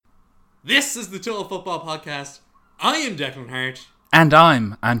This is the Total Football Podcast. I am Declan Hart. And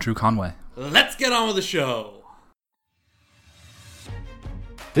I'm Andrew Conway. Let's get on with the show.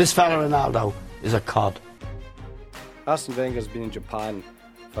 This fella Ronaldo is a cod. Arsene Wenger's been in Japan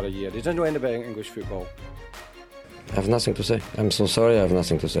for a year. He doesn't know anything about English football. I have nothing to say. I'm so sorry, I have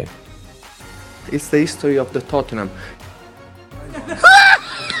nothing to say. It's the history of the Tottenham.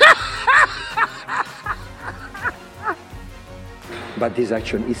 But this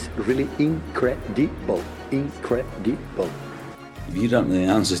action is really incredible. Incredible. If you don't know the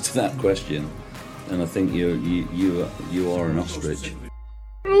answer to that question, then I think you are an ostrich.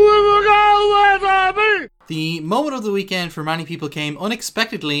 The moment of the weekend for many people came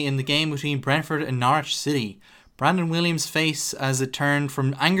unexpectedly in the game between Brentford and Norwich City. Brandon Williams' face as it turned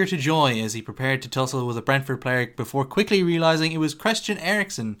from anger to joy as he prepared to tussle with a Brentford player before quickly realising it was Christian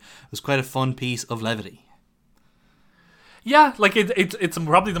Eriksen was quite a fun piece of levity. Yeah, like it's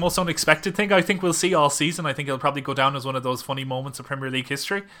probably the most unexpected thing I think we'll see all season. I think it'll probably go down as one of those funny moments of Premier League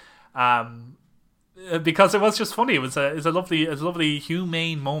history, because it was just funny. It was a lovely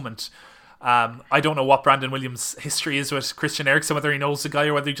humane moment. I don't know what Brandon Williams' history is with Christian Eriksen, whether he knows the guy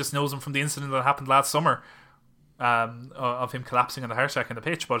or whether he just knows him from the incident that happened last summer, of him collapsing on the heart attack in the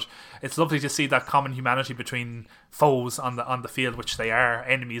pitch. But it's lovely to see that common humanity between foes on the field, which they are,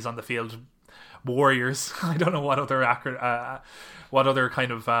 enemies on the field. Warriors. I don't know what other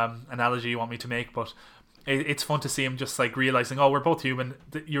kind of analogy you want me to make, but it's fun to see him just like realizing, oh, we're both human.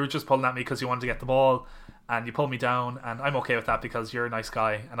 You were just pulling at me because you wanted to get the ball, and you pulled me down, and I'm okay with that because you're a nice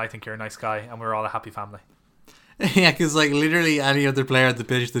guy, and I think you're a nice guy, and we're all a happy family. Yeah, because like literally any other player at the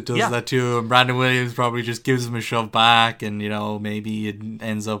pitch that does that to him, Brandon Williams probably just gives him a shove back, and maybe it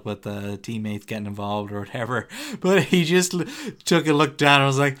ends up with the teammates getting involved or whatever. But he just took a look down and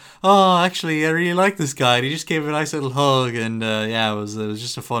was like, "Oh, actually, I really like this guy." And he just gave him a nice little hug, and it was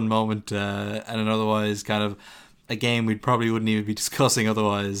just a fun moment, and an otherwise kind of a game we probably wouldn't even be discussing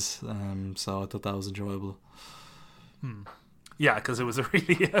otherwise. So I thought that was enjoyable. Yeah, because it was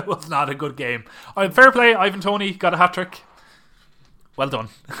it was not a good game. Fair play, Ivan Toney got a hat-trick. Well done.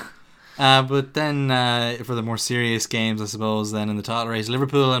 But then for the more serious games, I suppose, then in the title race,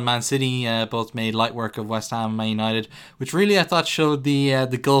 Liverpool and Man City both made light work of West Ham and Man United, which really I thought showed the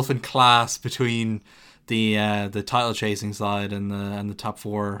gulf in class between the title chasing side and the top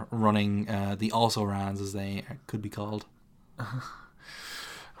four running the also-rans, as they could be called.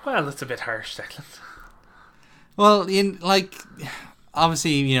 Well, it's a bit harsh, Declan. Well,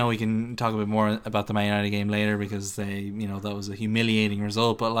 obviously, we can talk a bit more about the Man United game later because that was a humiliating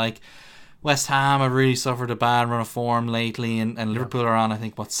result. But like West Ham have really suffered a bad run of form lately, and Liverpool are on, I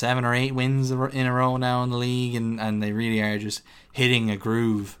think, 7 or 8 wins in a row now in the league, and they really are just hitting a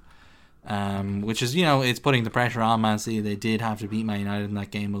groove, which is, it's putting the pressure on Man City. They did have to beat Man United in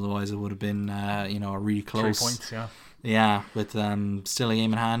that game, otherwise it would have been, a really close 3 points, yeah. Yeah, with still a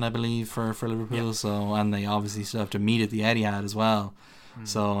game in hand, I believe, for Liverpool. Yeah. So, and they obviously still have to meet at the Etihad as well.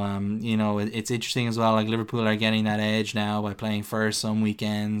 So, it's interesting as well. Like Liverpool are getting that edge now by playing first some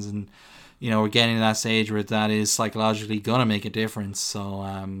weekends, and we're getting to that stage where that is psychologically gonna make a difference. So,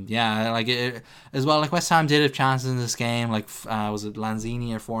 like it as well. Like West Ham did have chances in this game. Like, was it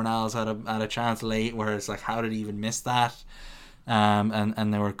Lanzini or Fornals had a chance late where it's like, how did he even miss that?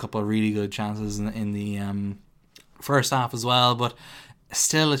 And there were a couple of really good chances in the first half as well, but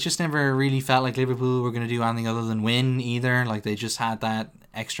still it just never really felt like Liverpool were going to do anything other than win either. Like they just had that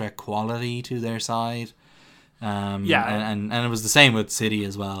extra quality to their side, and it was the same with City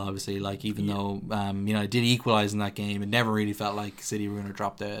as well, obviously. Like even though it did equalise in that game, it never really felt like City were going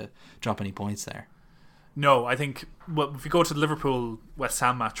to drop any points there. No, I think, well, if we go to the Liverpool West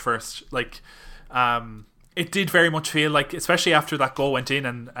Ham match first, like it did very much feel like, especially after that goal went in,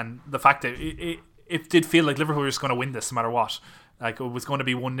 and the fact that it did feel like Liverpool were just going to win this no matter what. Like it was going to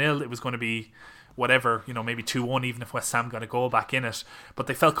be 1-0, it was going to be whatever, maybe 2-1, even if West Ham got a goal back in it. But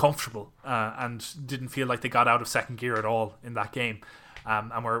they felt comfortable and didn't feel like they got out of second gear at all in that game.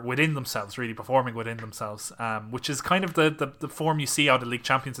 And were within themselves, really performing within themselves, which is kind of the form you see out of league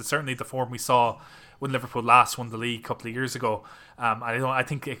champions. It's certainly the form we saw when Liverpool last won the league a couple of years ago. I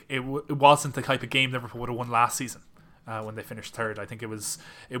think it wasn't the type of game Liverpool would have won last season. When they finished third, I think it was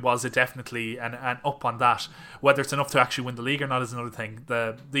definitely an up on that. Whether it's enough to actually win the league or not is another thing.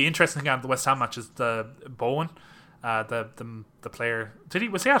 The interesting thing about the West Ham match is the Bowen, the player.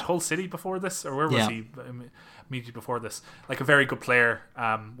 Was he at Hull City before this, or where was he immediately before this? Like a very good player.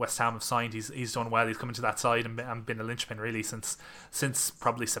 West Ham have signed. He's done well. He's come into that side and been a linchpin really since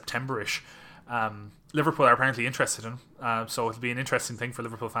probably September-ish. Liverpool are apparently interested in. So it'll be an interesting thing for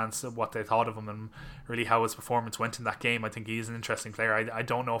Liverpool fans what they thought of him and really how his performance went in that game. I think he is an interesting player. I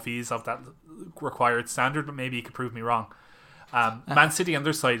don't know if he is of that required standard, but maybe he could prove me wrong. Man City on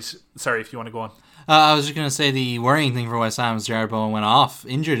their side, sorry if you want to go on. I was just going to say the worrying thing for West Ham is Jarrod Bowen went off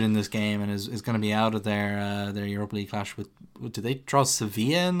injured in this game and is going to be out of their Europa League clash with. Did they draw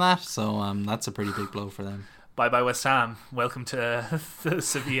Sevilla in that? So that's a pretty big blow for them. Bye bye West Ham. Welcome to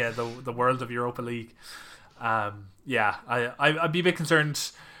Sevilla, the world of Europa League. I'd be a bit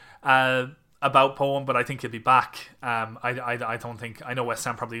concerned about Bowen, but I think he'll be back. I don't think, I know West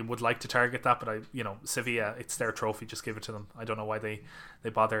Ham probably would like to target that, but Sevilla, it's their trophy, just give it to them. I don't know why they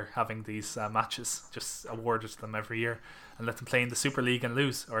bother having these matches, just awarded to them every year and let them play in the Super League and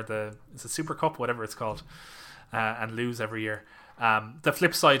lose, or is it Super Cup, whatever it's called, and lose every year. The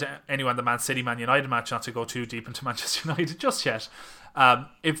flip side, anyway, on the Man City Man United match, not to go too deep into Manchester United just yet,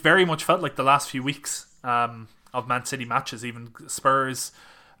 it very much felt like the last few weeks of Man City matches, even Spurs.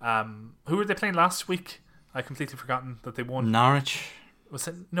 Who were they playing last week? I completely forgotten that they won. Norwich.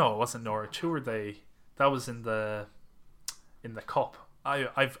 No, it wasn't Norwich. Who were they? That was in the cup.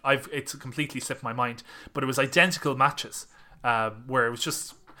 It's completely slipped my mind. But it was identical matches, where it was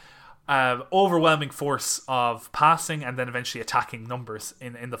just overwhelming force of passing and then eventually attacking numbers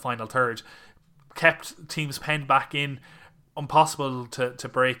in the final third. Kept teams penned back in, impossible to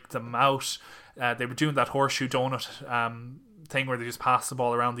break them out. They were doing that horseshoe donut thing where they just pass the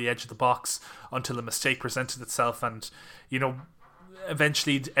ball around the edge of the box until a mistake presented itself, and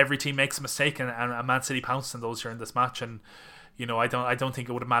eventually every team makes a mistake, and Man City pounced on those during this match. And I don't think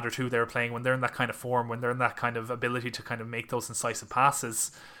it would have mattered who they were playing when they're in that kind of form, when they're in that kind of ability to kind of make those incisive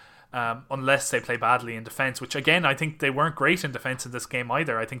passes, unless they play badly in defence, which again I think they weren't great in defence in this game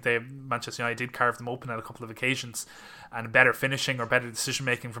either. I think Manchester United did carve them open at a couple of occasions, and better finishing or better decision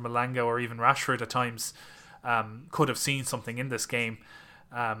making from Elanga or even Rashford at times could have seen something in this game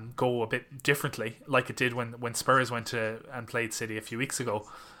go a bit differently, like it did when Spurs went to and played City a few weeks ago.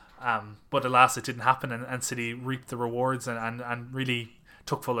 But alas, it didn't happen, and City reaped the rewards and really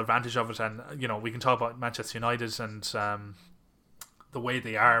took full advantage of it. And we can talk about Manchester United and the way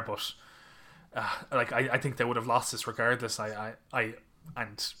they are, but I think they would have lost this regardless. You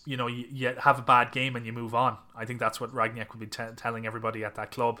have a bad game and you move on. I think that's what Rangnick would be telling everybody at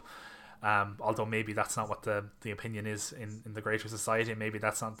that club. Although maybe that's not what the opinion is in the greater society. Maybe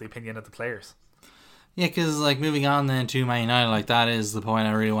that's not the opinion of the players. Yeah, because moving on then to Man United, that is the point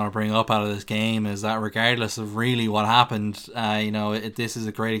I really want to bring up out of this game, is that regardless of really what happened, this is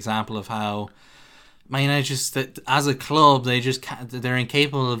a great example of how Man United just, as a club, they're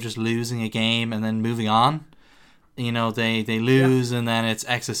incapable of just losing a game and then moving on. They lose, and then it's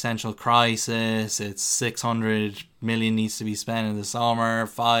existential crisis. It's 600 million needs to be spent in the summer.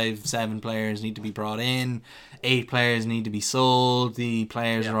 5-7 players need to be brought in. 8 players need to be sold. The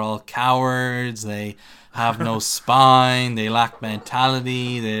players are all cowards. They have no spine. They lack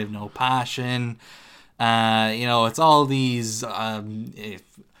mentality. They have no passion. It's all these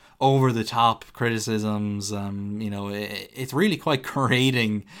over the top criticisms. It's really quite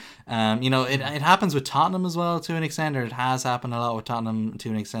grating. It happens with Tottenham as well to an extent, or it has happened a lot with Tottenham to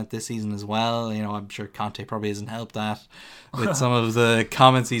an extent this season as well. I'm sure Conte probably hasn't helped that with some of the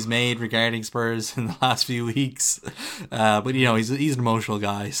comments he's made regarding Spurs in the last few weeks. But he's an emotional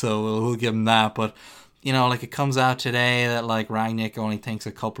guy, so we'll give him that. But it comes out today that Rangnick only thinks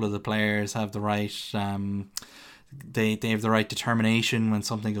a couple of the players have the right. They have the right determination when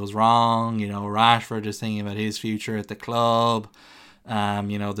something goes wrong. Rashford is thinking about his future at the club.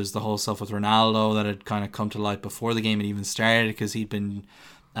 There's the whole stuff with Ronaldo that had kind of come to light before the game had even started, because he'd been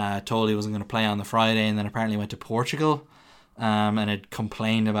told he wasn't going to play on the Friday, and then apparently went to Portugal and had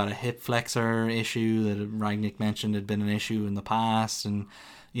complained about a hip flexor issue that Rangnick mentioned had been an issue in the past, and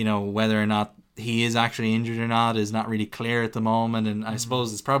whether or not he is actually injured or not is not really clear at the moment. And I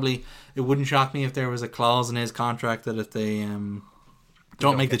suppose it wouldn't shock me if there was a clause in his contract that if they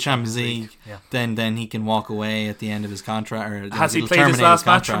don't make the Champions League, then he can walk away at the end of his contract. Or has he played his last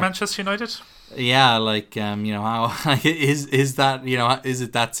match for Manchester United? Yeah, how is that? Is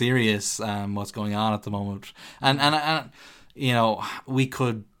it that serious? What's going on at the moment? And we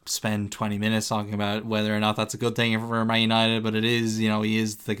could spend 20 minutes talking about whether or not that's a good thing for Man United, but it is. He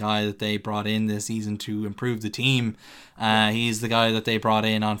is the guy that they brought in this season to improve the team. He's the guy that they brought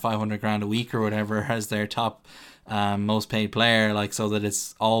in on 500 grand a week or whatever as their top most paid player, so that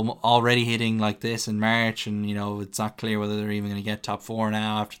it's already hitting like this in March, and it's not clear whether they're even going to get top 4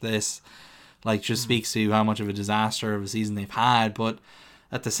 now after this. Just speaks to how much of a disaster of a season they've had. But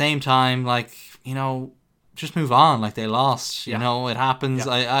at the same time, just move on. Like, they lost, you know, it happens.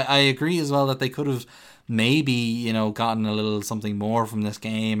 Yeah. I agree as well that they could have maybe, you know, gotten a little something more from this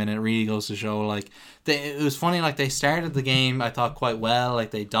game, and it really goes to show, like, it was funny, like, they started the game, I thought, quite well.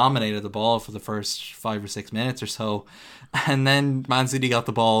 Like, they dominated the ball for the first 5 or 6 minutes or so, and then Man City got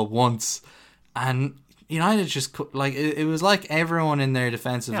the ball once, and United just, like, it was like everyone in their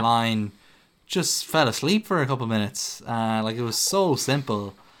defensive line just fell asleep for a couple of minutes. Like, it was so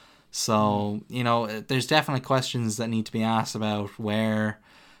simple. So, you know, there's definitely questions that need to be asked about where,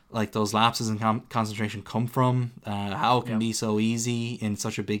 like, those lapses in concentration come from, how it can be so easy in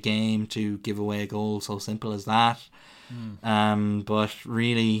such a big game to give away a goal so simple as that. But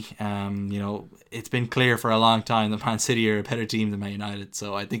really, you know, it's been clear for a long time that Man City are a better team than Man United,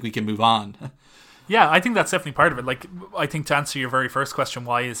 so I think we can move on. Yeah, I think that's definitely part of it. Like, I think to answer your very first question,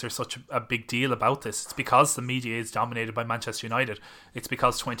 why is there such a big deal about this? It's because the media is dominated by Manchester United. It's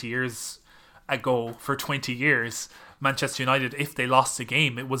because 20 years ago, for 20 years, Manchester United, if they lost a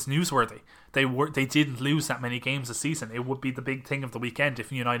game, it was newsworthy. They didn't lose that many games a season. It would be the big thing of the weekend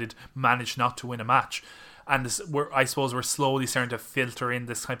if United managed not to win a match. And I suppose we're slowly starting to filter in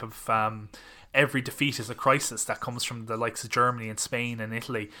this type of every defeat is a crisis that comes from the likes of Germany and Spain and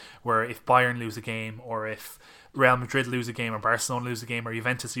Italy, where if Bayern lose a game, or if Real Madrid lose a game, or Barcelona lose a game, or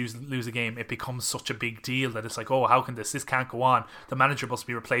Juventus lose a game, it becomes such a big deal that it's like, oh, how can this can't go on, the manager must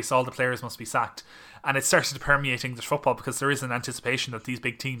be replaced, all the players must be sacked. And it started to permeate English football because there is an anticipation that these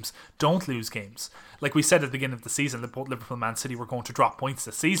big teams don't lose games. Like we said at the beginning of the season, that both Liverpool and Man City were going to drop points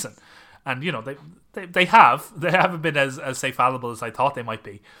this season, and you know, they haven't been as say fallible as I thought they might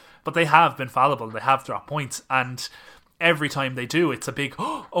be, but they have been fallible. They have dropped points, and every time they do, it's a big,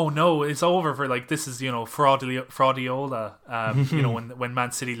 oh no, it's over for, like, this is, you know, fraudiola. You know, when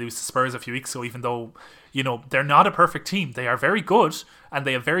Man City lose to Spurs a few weeks ago, even though, you know, they're not a perfect team, they are very good and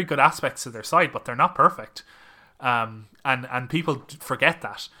they have very good aspects to their side, but they're not perfect. And people forget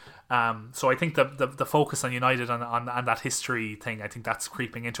that. So I think the focus on United on that history thing, I think that's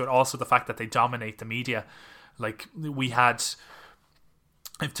creeping into it. Also, the fact that they dominate the media, like we had.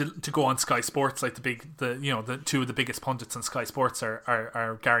 To go on Sky Sports, like the two of the biggest pundits on Sky Sports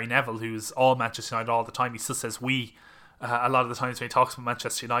are Gary Neville, who's all Manchester United all the time. He still says we a lot of the times when he talks about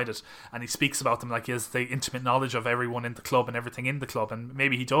Manchester United, and he speaks about them like he has the intimate knowledge of everyone in the club and everything in the club, and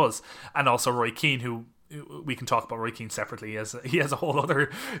maybe he does. And also Roy Keane, who we can talk about Roy Keane separately, as he has a whole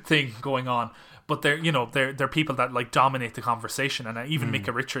other thing going on. But they're people that like dominate the conversation. And even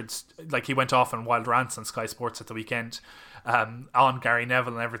Micah Richards, like, he went off on wild rants on Sky Sports at the weekend on Gary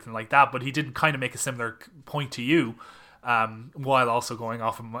Neville and everything like that, but he did kind of make a similar point to you, while also going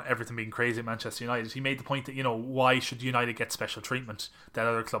off on everything being crazy at Manchester United. He made the point that, you know, why should United get special treatment that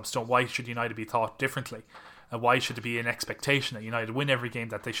other clubs don't? Why should United be thought differently? Why should it be an expectation that United win every game,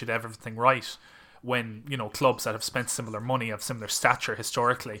 that they should have everything right, when, you know, clubs that have spent similar money, of similar stature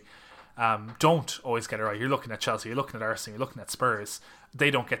historically, don't always get it right? You're looking at Chelsea, you're looking at Arsenal, you're looking at Spurs.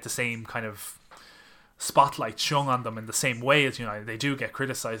 They don't get the same kind of spotlight shone on them in the same way as United. They do get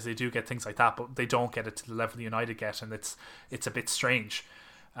criticised, they do get things like that, but they don't get it to the level United get, and it's a bit strange.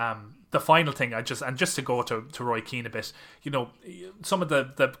 The final thing, just to go to Roy Keane a bit, you know, some of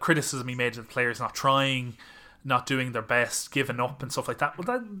the criticism he made of the players not trying, not doing their best, giving up and stuff like that. Well,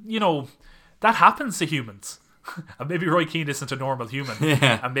 that, you know, that happens to humans. And maybe Roy Keane isn't a normal human,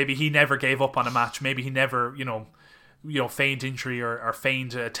 and maybe he never gave up on a match. Maybe he never, you know, feigned injury or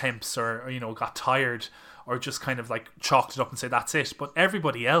feigned attempts, or you know, got tired, or just kind of like chalked it up and say that's it. But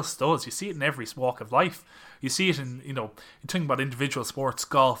everybody else does. You see it in every walk of life. You see it in, you know, you're talking about individual sports,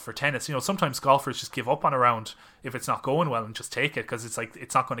 golf or tennis. You know, sometimes golfers just give up on a round if it's not going well and just take it because it's like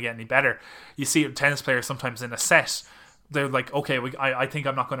it's not going to get any better. You see it in tennis players sometimes in a set. They're like, okay, I think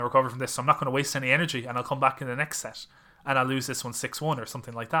I'm not going to recover from this, so I'm not going to waste any energy, and I'll come back in the next set and I'll lose this one 6-1 or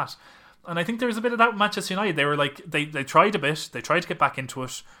something like that. And I think there's a bit of that with Manchester United. They were like, they tried a bit, they tried to get back into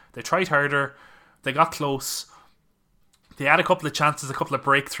it, they tried harder, they got close, they had a couple of chances, a couple of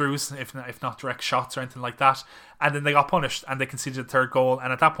breakthroughs, if not direct shots or anything like that, and then they got punished and they conceded the third goal.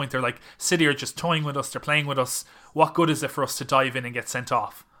 And at that point they're like, City are just toying with us, they're playing with us, what good is it for us to dive in and get sent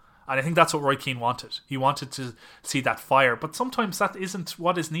off? And I think that's what Roy Keane wanted. He wanted to see that fire, but sometimes that isn't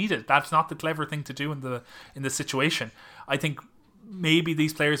what is needed. That's not the clever thing to do in the situation. I think maybe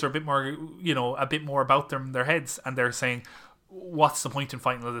these players are a bit more, you know, a bit more about their heads, and they're saying, what's the point in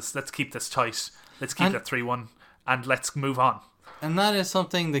fighting this? Let's keep this tight. Let's keep it 3-1 and let's move on. And that is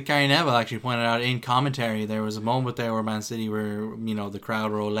something that Gary Neville actually pointed out in commentary. There was a moment there where Man City were, you know, the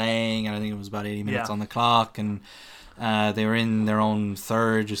crowd were olaying, and I think it was about 80 minutes on the clock, and they were in their own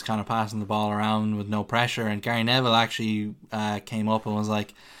third, just kind of passing the ball around with no pressure. And Gary Neville actually came up and was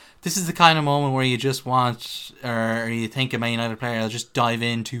like, this is the kind of moment where you just want, or you think a Man United player will just dive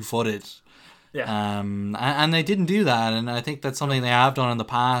in 2-footed. Yeah. And they didn't do that, and I think that's something they have done in the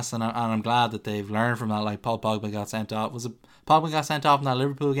past, and I'm glad that they've learned from that. Like Paul Pogba got sent off. Was it Pogba got sent off in that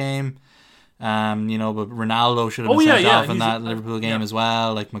Liverpool game? But Ronaldo should have been sent off in that Liverpool game as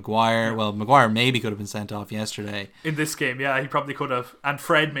well. Like Maguire, Maguire maybe could have been sent off yesterday. In this game, he probably could have. And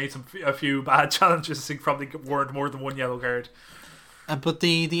Fred made a few bad challenges. He probably warranted more than one yellow card. But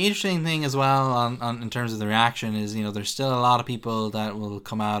the interesting thing as well on in terms of the reaction is, there's still a lot of people that will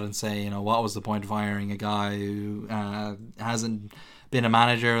come out and say, what was the point of hiring a guy who hasn't been a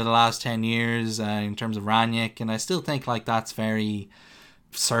manager over the last 10 years in terms of Rangnick, and I still think like that's very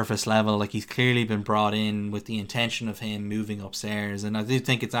surface level. Like he's clearly been brought in with the intention of him moving upstairs, and I do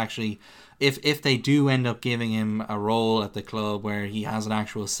think it's actually, if they do end up giving him a role at the club where he has an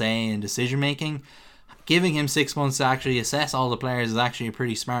actual say in decision making, giving him 6 months to actually assess all the players is actually a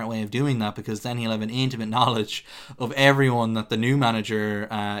pretty smart way of doing that, because then he'll have an intimate knowledge of everyone that the new manager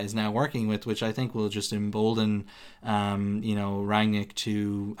is now working with, which I think will just embolden Rangnick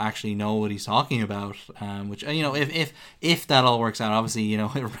to actually know what he's talking about, which if that all works out, obviously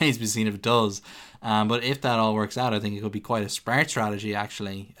it remains to be seen if it does, but if that all works out, I think it could be quite a smart strategy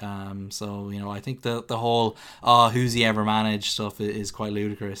actually. I think the whole who's he ever managed stuff is quite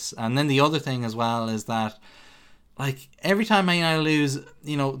ludicrous. And then the other thing as well is that, like, every time Man United lose,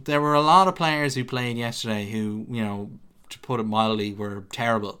 there were a lot of players who played yesterday who, to put it mildly, were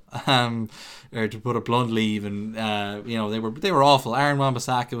terrible, or to put it bluntly, even they were awful. Aaron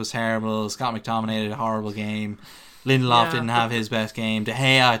Wan-Bissaka was terrible. Scott McTominay had a horrible game. Lindelof didn't have his best game. De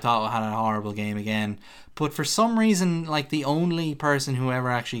Gea, I thought, had a horrible game again. But for some reason, like, the only person who ever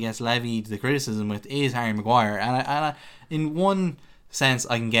actually gets levied the criticism with is Harry Maguire. And I in one sense,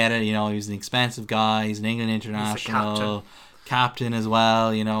 I can get it. He's an expensive guy. He's an England international. Captain as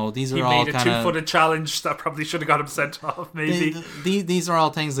well. These are all kind of... He made a 2-footed challenge that probably should have got him sent off, maybe. These are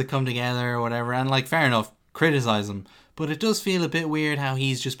all things that come together or whatever. And, like, fair enough, criticise him. But it does feel a bit weird how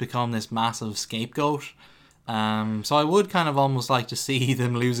he's just become this massive scapegoat. So I would kind of almost like to see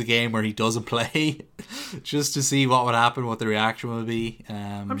them lose a game where he doesn't play, just to see what would happen, what the reaction would be.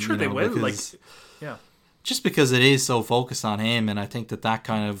 I'm sure they will. Just because it is so focused on him, and I think that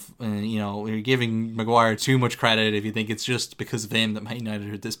kind of you're giving Maguire too much credit if you think it's just because of him that Man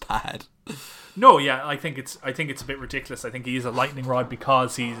United are this bad. No, I think it's a bit ridiculous. I think he's a lightning rod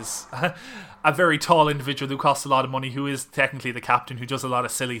because he's a very tall individual who costs a lot of money, who is technically the captain, who does a lot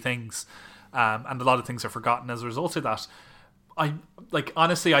of silly things. And a lot of things are forgotten as a result of that.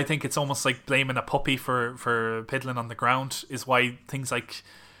 Honestly, I think it's almost like blaming a puppy for piddling on the ground is why things like,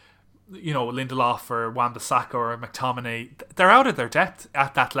 Lindelof or Wan-Bissaka or McTominay, they're out of their depth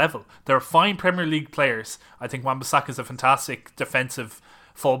at that level. They're fine Premier League players. I think Wan-Bissaka is a fantastic defensive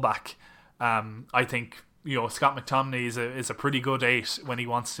fullback. I think Scott McTominay is a pretty good 8 when he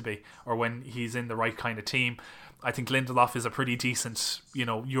wants to be, or when he's in the right kind of team. I think Lindelof is a pretty decent,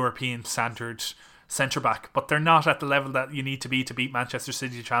 European standard centre-back, but they're not at the level that you need to beat Manchester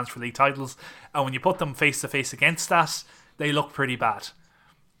City to transfer league titles. And when you put them face-to-face against that, they look pretty bad.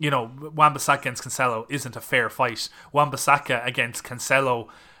 Wan-Bissaka against Cancelo isn't a fair fight. Wan-Bissaka against Cancelo,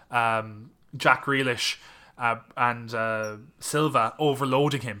 Jack Grealish, and Silva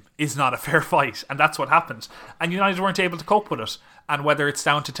overloading him is not a fair fight, and that's what happened. And United weren't able to cope with it. And whether it's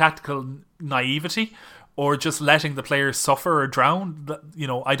down to tactical naivety or just letting the players suffer or drown,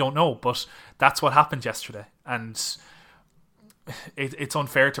 I don't know. But that's what happened yesterday. And it's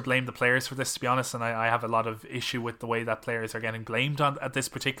unfair to blame the players for this, to be honest. And I have a lot of issue with the way that players are getting blamed at this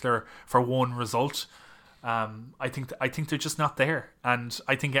particular, for one result. I think they're just not there. And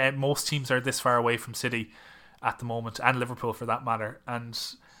I think most teams are this far away from City at the moment, and Liverpool for that matter. And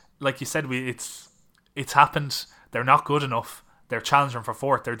like you said, it's happened. They're not good enough. They're challenging for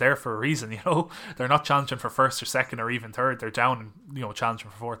fourth. They're there for a reason, They're not challenging for first or second or even third. They're down and, challenging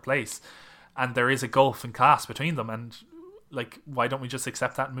for fourth place. And there is a gulf in class between them. And, why don't we just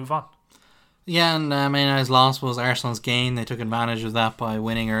accept that and move on? Yeah, and Man United's loss was Arsenal's gain. They took advantage of that by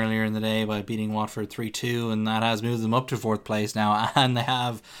winning earlier in the day by beating Watford 3-2, and that has moved them up to fourth place now. And they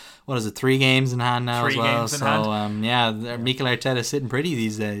have, 3 games in hand now as well. So, Mikel Arteta's sitting pretty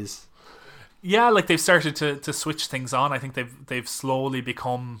these days. Yeah, they've started to switch things on. I think they've slowly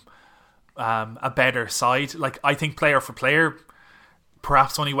become a better side. I think player for player,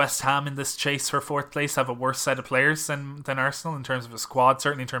 perhaps only West Ham in this chase for fourth place have a worse set of players than Arsenal in terms of a squad.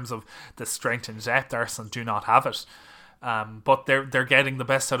 Certainly in terms of the strength and depth, Arsenal do not have it. But they're getting the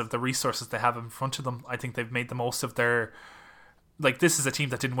best out of the resources they have in front of them. I think they've made the most of their like this is a team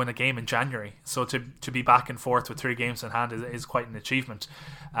that didn't win a game in January, so to be back and forth with 3 games in hand is quite an achievement.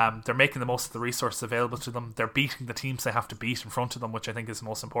 They're making the most of the resources available to them. They're beating the teams they have to beat in front of them, which I think is the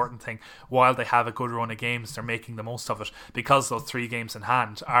most important thing. While they have a good run of games, they're making the most of it, because those 3 games in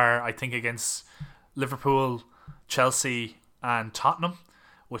hand are, I think, against Liverpool, Chelsea and Tottenham,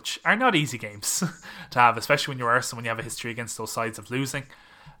 which are not easy games to have, especially when you're Arsenal, when you have a history against those sides of losing.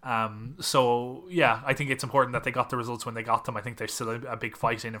 So yeah, I think it's important that they got the results when they got them. I think there's still a big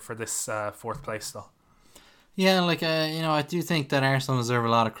fight in it for this 4th place though. Yeah, like I do think that Arsenal deserve a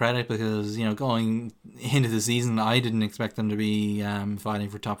lot of credit, because going into the season, I didn't expect them to be fighting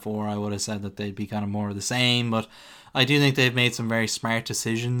for top 4. I would have said that they'd be kind of more of the same, but I do think they've made some very smart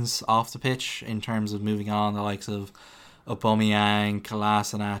decisions off the pitch in terms of moving on. The likes of Aubameyang,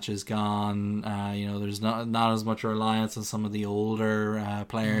 Kolasinac is gone. There's not as much reliance on some of the older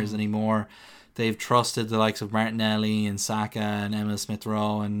players anymore. They've trusted the likes of Martinelli and Saka and Emile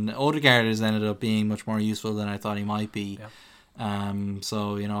Smith-Rowe, and Odegaard has ended up being much more useful than I thought he might be. Yeah.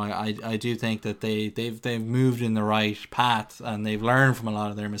 I do think that they've moved in the right path, and they've learned from a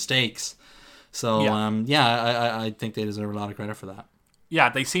lot of their mistakes. So I think they deserve a lot of credit for that. Yeah,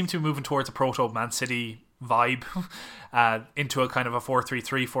 they seem to be moving towards a proto Man City vibe, into a kind of a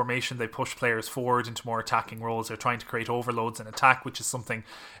 4-3-3 formation. They push players forward into more attacking roles. They're trying to create overloads in attack, which is something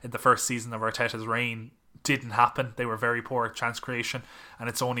in the first season of Arteta's reign didn't happen. They were very poor at chance creation, and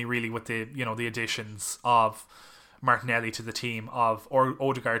it's only really with the additions of Martinelli to the team, of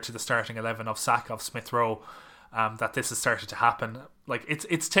Odegaard to the starting 11, of Saka, of Smith-Rowe, that this has started to happen. Like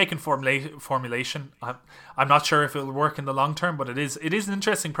it's taken formulation. I'm not sure if it will work in the long term, but it is an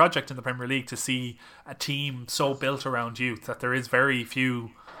interesting project in the Premier League to see a team so built around youth that there is very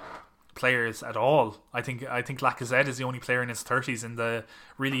few players at all. I think Lacazette is the only player in his 30s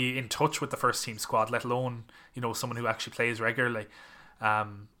really in touch with the first team squad, let alone someone who actually plays regularly.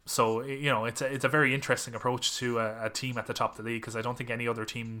 So it's a very interesting approach to a team at the top of the league, because I don't think any other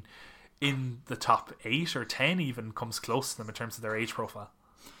team in the top 8 or 10 even comes close to them in terms of their age profile.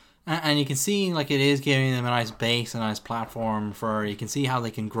 And you can see like it is giving them a nice base, a nice platform for, you can see how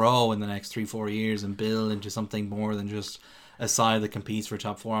they can grow in the next 3-4 years and build into something more than just a side that competes for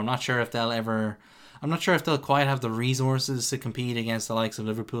top 4. I'm not sure if they'll quite have the resources to compete against the likes of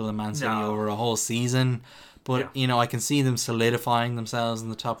Liverpool and Man City over a whole season. But, I can see them solidifying themselves in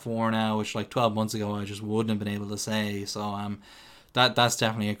the top 4 now, which like 12 months ago I just wouldn't have been able to say. So that's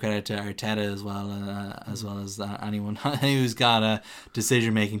definitely a credit to Arteta as well as anyone who's got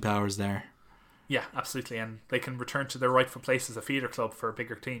decision-making powers there. Yeah, absolutely. And they can return to their rightful place as a feeder club for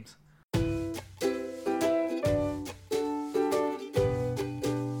bigger teams.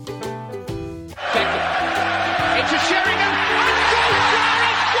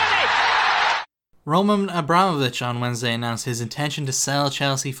 Roman Abramovich on Wednesday announced his intention to sell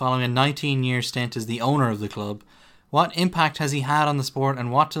Chelsea following a 19-year stint as the owner of the club. What impact has he had on the sport, and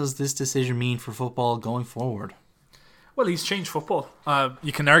what does this decision mean for football going forward? Well, he's changed football.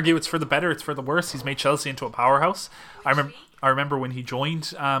 You can argue it's for the better, it's for the worse. He's made Chelsea into a powerhouse. I remember when he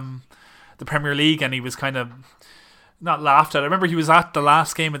joined the Premier League, and he was kind of not laughed at. I remember he was at the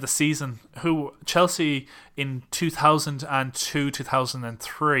last game of the season. Chelsea in 2002,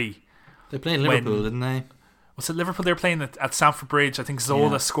 2003. They played Liverpool, didn't they? Was it Liverpool they were playing at Stamford Bridge? I think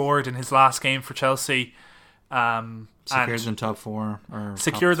Zola scored in his last game for Chelsea. Secured them top 4.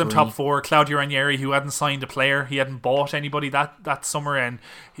 Top 4. Claudio Ranieri, who hadn't signed a player, he hadn't bought anybody that summer, and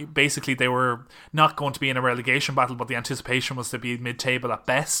they were not going to be in a relegation battle, but the anticipation was to be mid-table at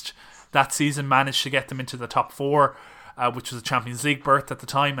best. That season managed to get them into the top 4, which was a Champions League berth at the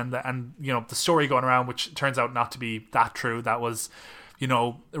time, and the story going around, which turns out not to be that true, that was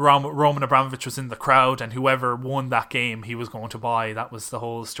Roman Abramovich was in the crowd, and whoever won that game he was going to buy. That was the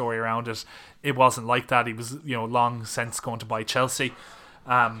whole story around it. It wasn't like that. He was long since going to buy Chelsea,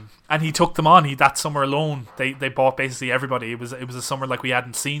 and he took them on. That summer alone they bought basically everybody. It was a summer like we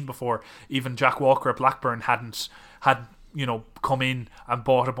hadn't seen before. Even Jack Walker at Blackburn had come in and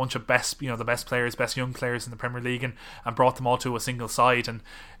bought a bunch of the best players, best young players in the Premier League, and brought them all to a single side. And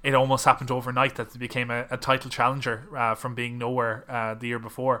it almost happened overnight that they became a title challenger from being nowhere the year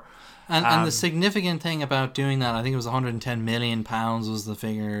before. And the significant thing about doing that, I think it was £110 million was the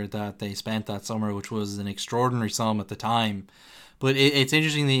figure that they spent that summer, which was an extraordinary sum at the time. But it's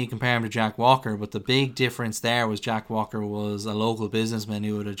interesting that you compare him to Jack Walker, but the big difference there was Jack Walker was a local businessman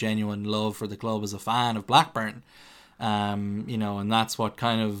who had a genuine love for the club as a fan of Blackburn. And that's what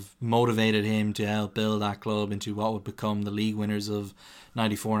kind of motivated him to help build that club into what would become the league winners of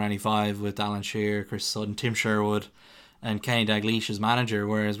 94-95 with Alan Shearer, Chris Sutton, Tim Sherwood and Kenny Dalglish as manager,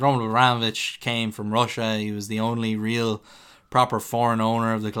 whereas Roman Abramovich came from Russia. He was the only real proper foreign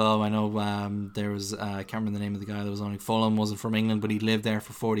owner of the club. I know there was I can't remember the name of the guy that was owning Fulham. Wasn't from England, but he lived there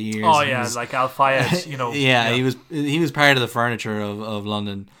for 40 years. Oh yeah, like Al Fayed, yeah, he was part of the furniture of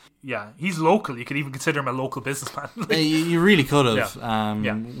London. Yeah, he's local. You could even consider him a local businessman. You really could have.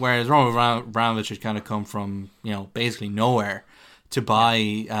 Yeah. Whereas Roman Abramovich had kind of come from, basically nowhere to buy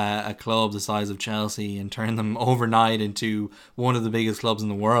a club the size of Chelsea and turn them overnight into one of the biggest clubs in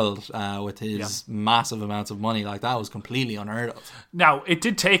the world with his massive amounts of money. Like, that was completely unheard of. Now, it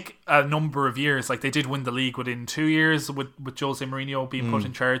did take a number of years. Like, they did win the league within 2 years with Jose Mourinho being put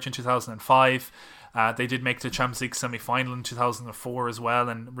in charge in 2005. They did make the Champions League semi-final in 2004 as well,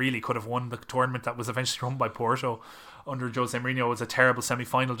 and really could have won the tournament that was eventually run by Porto under Jose Mourinho. It was a terrible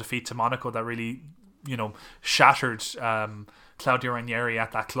semi-final defeat to Monaco that really, shattered Claudio Ranieri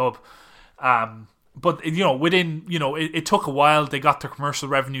at that club. But within it took a while. They got their commercial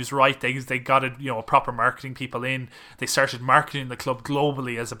revenues right. They got it, proper marketing people in. They started marketing the club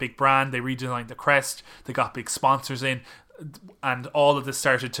globally as a big brand. They redesigned the crest. They got big sponsors in. And all of this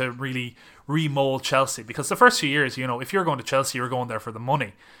started to really remold Chelsea, because the first few years, if you're going to Chelsea, you're going there for the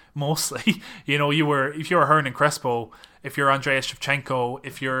money mostly. If you're Hernan Crespo, if you're Andreas Shevchenko,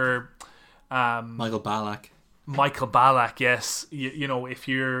 if you're Michael Ballack, yes, if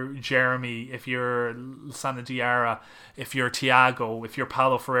you're Jeremy, if you're Sana Diarra, if you're Thiago, if you're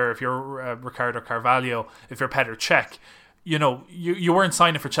Paulo Ferreira, if you're Ricardo Carvalho, if you're Petr Cech, you weren't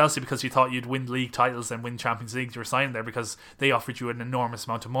signing for Chelsea because you thought you'd win league titles and win Champions League. You were signing there because they offered you an enormous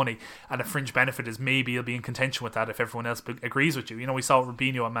amount of money, and a fringe benefit is maybe you'll be in contention with that if everyone else agrees with you. We saw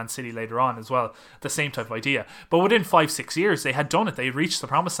Robinho at Man City later on as well, the same type of idea. But within 5-6 years, they had done it. They had reached the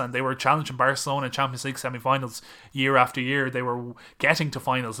promised land. They were challenging Barcelona in Champions League semi-finals year after year. They were getting to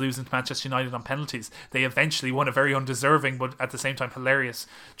finals, losing to Manchester United on penalties. They eventually won a very undeserving but at the same time hilarious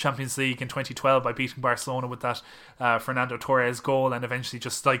Champions League in 2012 by beating Barcelona with that Fernando Torres goal, and eventually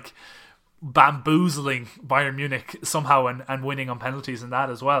just like bamboozling Bayern Munich somehow and winning on penalties and that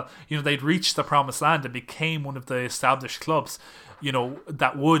as well. They'd reached the promised land and became one of the established clubs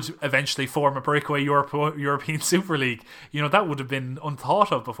that would eventually form a breakaway European Super League. That would have been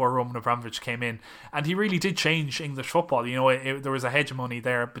unthought of before Roman Abramovich came in, and he really did change English football. There was a hegemony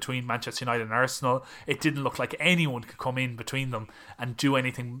there between Manchester United and Arsenal. It didn't look like anyone could come in between them and do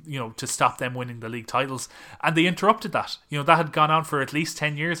anything to stop them winning the league titles, and they interrupted that. That had gone on for at least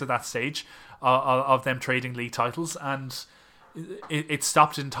 10 years at that stage of them trading league titles, and it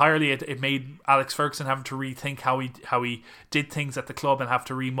stopped entirely. It made Alex Ferguson having to rethink how he did things at the club and have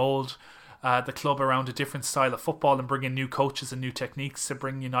to remold the club around a different style of football and bring in new coaches and new techniques to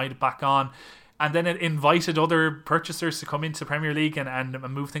bring United back on. And then it invited other purchasers to come into Premier League and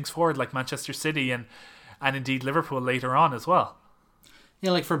move things forward, like Manchester City and indeed Liverpool later on as well.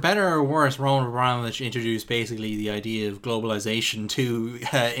 Yeah, like for better or worse, Roman Abramovich introduced basically the idea of globalization to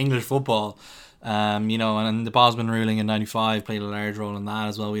English football. And the Bosman ruling in 95 played a large role in that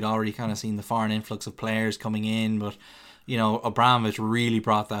as well. We'd already kind of seen the foreign influx of players coming in, but Abramovich really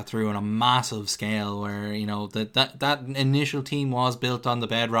brought that through on a massive scale, where that initial team was built on the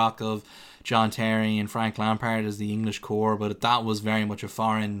bedrock of John Terry and Frank Lampard as the English core, but that was very much a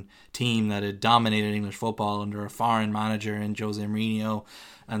foreign team that had dominated English football under a foreign manager in Jose Mourinho,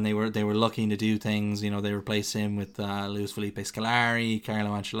 and they were looking to do things. They replaced him with Luis Felipe Scolari,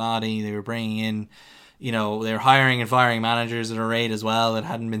 Carlo Ancelotti. They were bringing in, they were hiring and firing managers at a rate as well that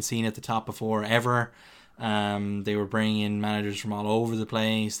hadn't been seen at the top before ever. They were bringing in managers from all over the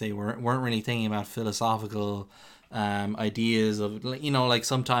place. They weren't really thinking about philosophical ideas of, like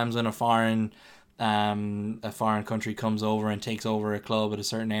sometimes when a foreign country comes over and takes over a club at a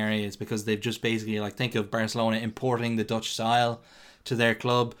certain area, it's because they've just basically, like, think of Barcelona importing the Dutch style to their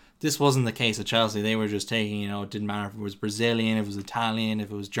club. This wasn't the case at Chelsea. They were just taking, it didn't matter if it was Brazilian, if it was Italian,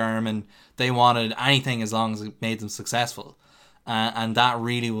 if it was German. They wanted anything as long as it made them successful. And that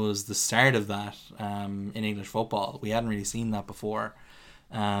really was the start of that in English football. We hadn't really seen that before.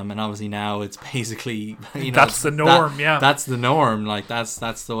 And obviously now it's basically, that's the norm. That's the norm. Like that's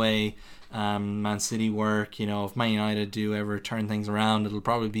the way Man City work. If Man United do ever turn things around, it'll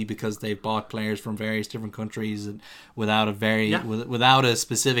probably be because they've bought players from various different countries and without a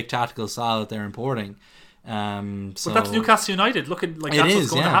specific tactical style that they're importing. But that's Newcastle United. Looking like that's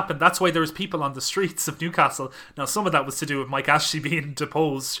what's going to happen. That's why there was people on the streets of Newcastle. Now, some of that was to do with Mike Ashley being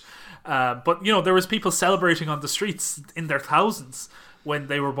deposed, but there was people celebrating on the streets in their thousands when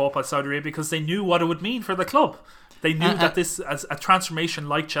they were bought by Saudi Arabia, because they knew what it would mean for the club. They knew that this, as a transformation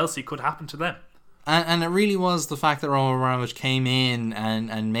like Chelsea, could happen to them. And it really was the fact that Roman Abramovich came in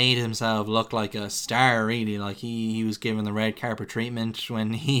and made himself look like a star, really. Like he was given the red carpet treatment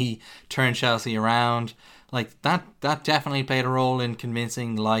when he turned Chelsea around. like that definitely played a role in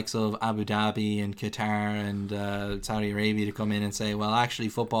convincing the likes of Abu Dhabi and Qatar and Saudi Arabia to come in and say, well, actually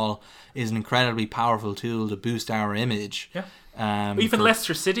football is an incredibly powerful tool to boost our image. Yeah. Even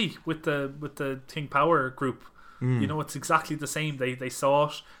Leicester City with the Think Power group, you know, it's exactly the same. They saw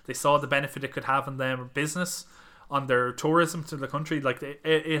it. They saw the benefit it could have on their business, on their tourism to the country. Like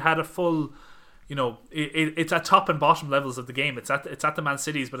it had a full, you know, it's at top and bottom levels of the game. It's at the Man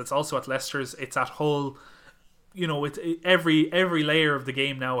Cities, but it's also at Leicester's. It's at whole, you know, every layer of the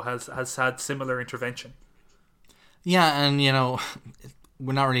game now has had similar intervention. Yeah, and you know,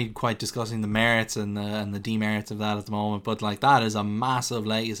 we're not really quite discussing the merits and the demerits of that at the moment, but like that is a massive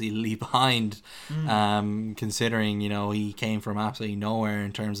legacy to leave behind, considering, you know, he came from absolutely nowhere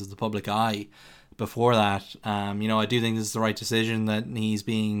in terms of the public eye before that. You know, I do think this is the right decision, that he's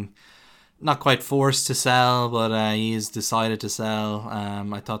being not quite forced to sell, but he has decided to sell.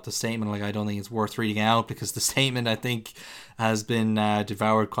 I thought the statement, like, I don't think it's worth reading out, because the statement, I think, has been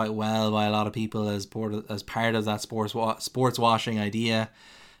devoured quite well by a lot of people as part of that sports washing idea.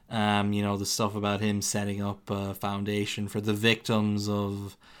 You know, the stuff about him setting up a foundation for the victims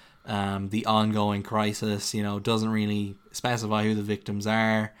of the ongoing crisis, you know, doesn't really specify who the victims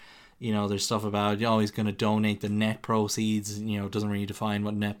are. You know, there's stuff about, you know, he's going to donate the net proceeds, you know, doesn't really define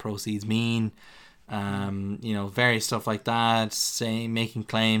what net proceeds mean. You know, various stuff like that, making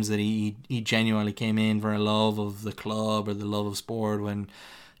claims that he genuinely came in for a love of the club or the love of sport, when,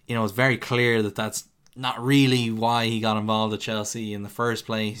 you know, it's very clear that that's not really why he got involved at Chelsea in the first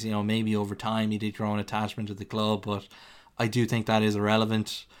place. You know, maybe over time he did grow an attachment to the club, but I do think that is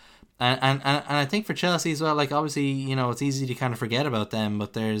irrelevant. And I think for Chelsea as well, like, obviously, you know, it's easy to kind of forget about them,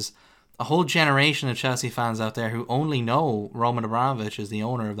 but there's a whole generation of Chelsea fans out there who only know Roman Abramovich as the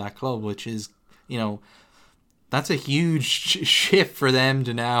owner of that club, which is, you know, that's a huge shift for them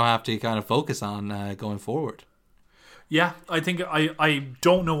to now have to kind of focus on going forward. Yeah, I think I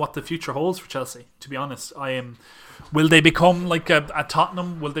don't know what the future holds for Chelsea, to be honest. Will they become like a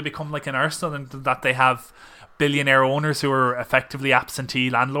Tottenham? Will they become like an Arsenal, and that they have billionaire owners who are effectively absentee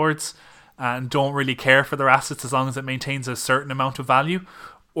landlords and don't really care for their assets as long as it maintains a certain amount of value?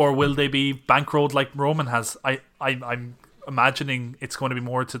 Or will they be bankrolled like Roman has? I'm imagining it's going to be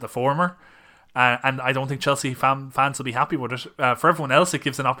more to the former. And I don't think Chelsea fans will be happy with it. For everyone else, it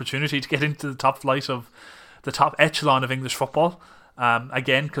gives an opportunity to get into the top flight of the top echelon of English football.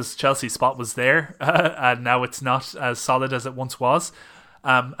 Again, because Chelsea's spot was there, and now it's not as solid as it once was.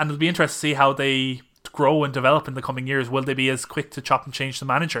 And it'll be interesting to see how they grow and develop in the coming years. Will they be as quick to chop and change the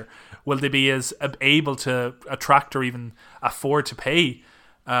manager? Will they be as able to attract or even afford to pay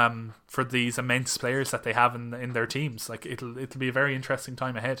for these immense players that they have in their teams? Like, it'll be a very interesting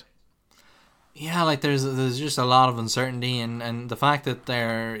time ahead. Yeah, like there's just a lot of uncertainty, and the fact that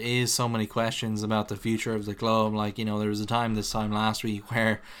there is so many questions about the future of the club. Like, you know, there was a time this time last week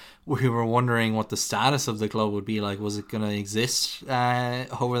where we were wondering what the status of the club would be like. Was it going to exist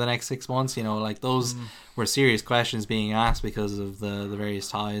over the next 6 months? You know, like those were serious questions being asked because of the various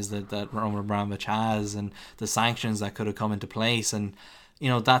ties that Roman Abramovich has and the sanctions that could have come into place. And, you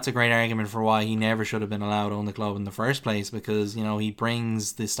know, that's a great argument for why he never should have been allowed to own the club in the first place, because, you know, he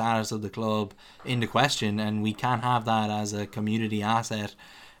brings the status of the club into question, and we can't have that as a community asset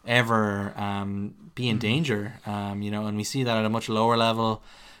ever be in danger. You know, and we see that at a much lower level.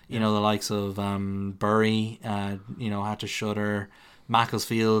 You know, the likes of Bury, you know, had to shutter.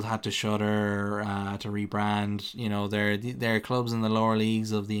 Macclesfield had to shutter, to rebrand. You know, they're clubs in the lower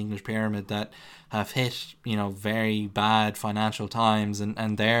leagues of the English pyramid that have hit, you know, very bad financial times,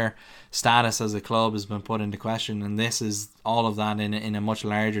 and their status as a club has been put into question. And this is all of that in a much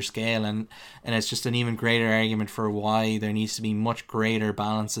larger scale, and it's just an even greater argument for why there needs to be much greater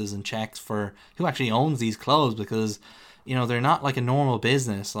balances and checks for who actually owns these clubs, because, you know, they're not like a normal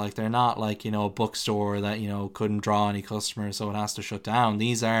business. Like, they're not like, you know, a bookstore that, you know, couldn't draw any customers, so it has to shut down.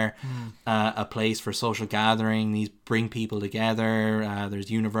 These are a place for social gathering. These bring people together.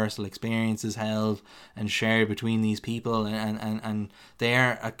 There's universal experiences held and shared between these people, and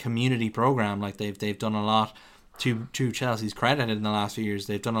they're a community program. Like, they've done a lot to Chelsea's credit in the last few years.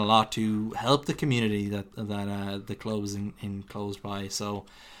 They've done a lot to help the community that the club is enclosed by. So,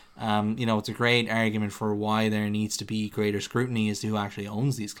 you know, it's a great argument for why there needs to be greater scrutiny as to who actually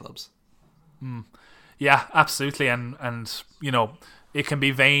owns these clubs. Yeah, absolutely. And you know, it can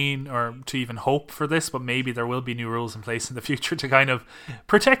be vain or to even hope for this, but maybe there will be new rules in place in the future to kind of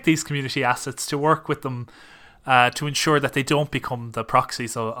protect these community assets, to work with them, to ensure that they don't become the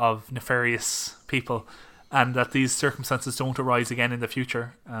proxies of nefarious people and that these circumstances don't arise again in the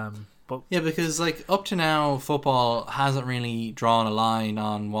future. But yeah, because like up to now, football hasn't really drawn a line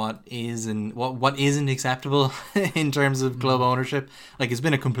on what is and what isn't acceptable in terms of club ownership. Like, it's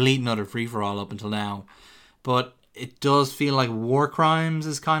been a complete and utter free for all up until now, but it does feel like war crimes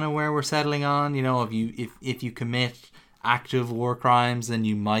is kind of where we're settling on. You know, if you commit active war crimes, then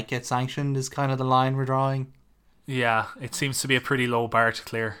you might get sanctioned. Is kind of the line we're drawing. Yeah, it seems to be a pretty low bar to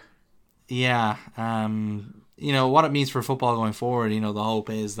clear. Yeah, you know, what it means for football going forward, you know, the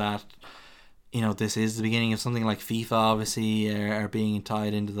hope is that, you know, this is the beginning of something like FIFA, obviously, are being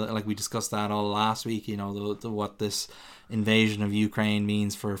tied into the, like we discussed that all last week, you know, the what this invasion of Ukraine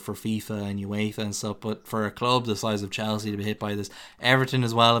means for FIFA and UEFA and stuff. But for a club the size of Chelsea to be hit by this, Everton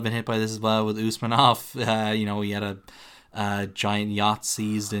as well have been hit by this as well with Usmanov. You know, he had a giant yacht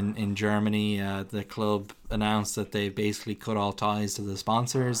seized in Germany. The club announced that they basically cut all ties to the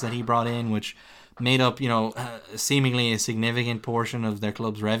sponsors that he brought in, which made up, you know, seemingly a significant portion of their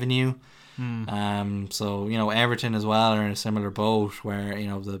club's revenue. So, you know, Everton as well are in a similar boat where, you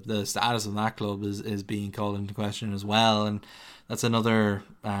know, the status of that club is being called into question as well, and that's another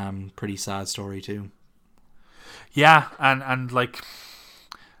pretty sad story too. Yeah, and like,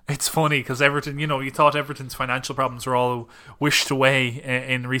 it's funny because Everton, you know, you thought Everton's financial problems were all wished away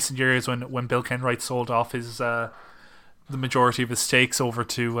in recent years when Bill Kenwright sold off his the majority of his stakes over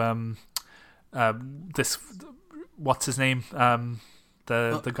to this, what's his name,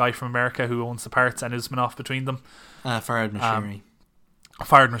 the guy from America who owns the parts, and Usmanov between them, Farhad Moshiri.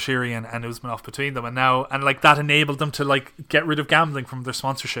 Farhad Moshiri and Usmanov between them, and like that enabled them to like get rid of gambling from their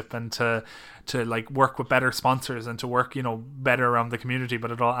sponsorship and to like work with better sponsors and to work, you know, better around the community,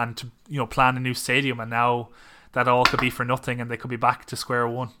 but it all, and to, you know, plan a new stadium, and now that all could be for nothing and they could be back to square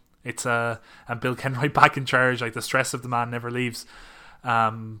one. It's and Bill Kenwright back in charge, like the stress of the man never leaves.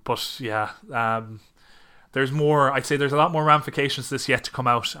 But yeah, there's more. I'd say there's a lot more ramifications to this yet to come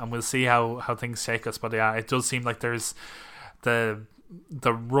out, and we'll see how things take us. But yeah, it does seem like there's the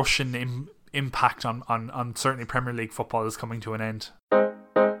Russian impact on certainly Premier League football is coming to an end. I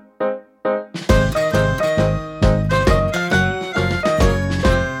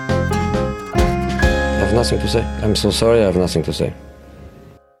have nothing to say. I'm so sorry, I have nothing to say.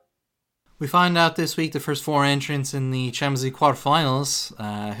 We find out this week the first four entrants in the Champions League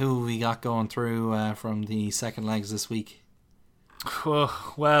quarterfinals. Who we got going through from the second legs this week?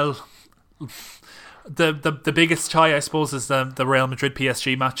 Well, the biggest tie, I suppose, is the Real Madrid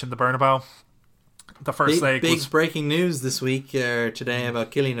PSG match in the Bernabeu. The first leg. Big breaking news this week today about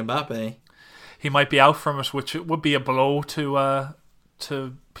Kylian Mbappe. He might be out from it, which would be a blow to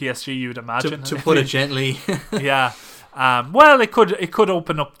PSG, you'd imagine. To put it gently. Yeah. Well, it could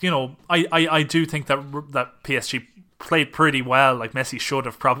open up. You know, I do think that PSG played pretty well. Like, Messi should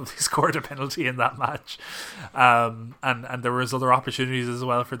have probably scored a penalty in that match, and there was other opportunities as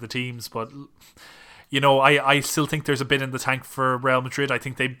well for the teams. But, you know, I still think there's a bit in the tank for Real Madrid. I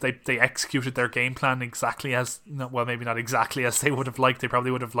think they executed their game plan exactly as, well, maybe not exactly as they would have liked. They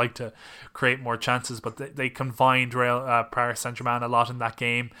probably would have liked to create more chances, but they confined Paris Saint-Germain a lot in that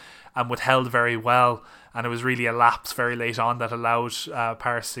game and withheld very well. And it was really a lapse very late on that allowed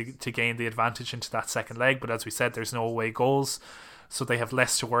Paris to gain the advantage into that second leg. But as we said, there's no away goals, so they have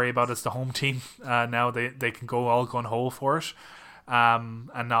less to worry about as the home team. Now they can go all gun-ho for it. And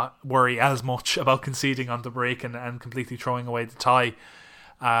not worry as much about conceding on the break and completely throwing away the tie.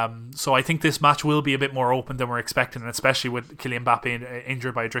 So I think this match will be a bit more open than we're expecting, and especially with Kylian Mbappe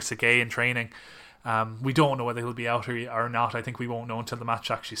injured by Idrissa Gueye in training. We don't know whether he'll be out or not. I think we won't know until the match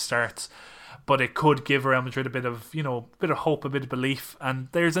actually starts. But it could give Real Madrid a bit of hope, a bit of belief, and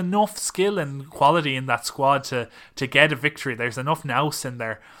there's enough skill and quality in that squad to get a victory. There's enough nous in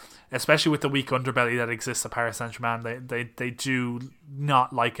there, especially with the weak underbelly that exists at Paris Saint-Germain. They do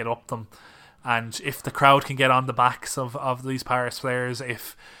not like it up them, and if the crowd can get on the backs of these Paris players,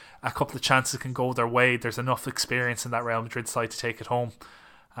 if a couple of chances can go their way, there's enough experience in that Real Madrid side to take it home.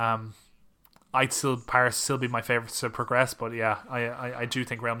 Paris still be my favourites to progress, but yeah, I do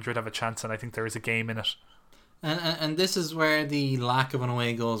think Real Madrid have a chance, and I think there is a game in it. And this is where the lack of an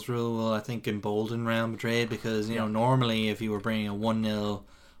away goals rule will, I think, embolden Real Madrid, because, you know, normally if you were bringing a 1-0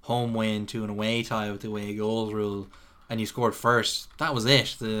 home win to an away tie with the away goals rule and you scored first, that was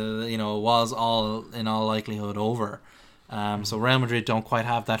it. It was all in all likelihood over. So Real Madrid don't quite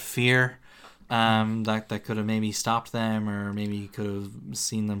have that fear that could have maybe stopped them, or maybe could have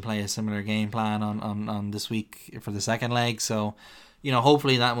seen them play a similar game plan on this week for the second leg. So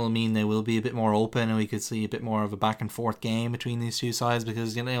hopefully that will mean they will be a bit more open and we could see a bit more of a back and forth game between these two sides,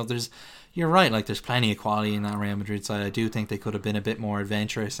 because you're right, like there's plenty of quality in that Real Madrid side. I do think they could have been a bit more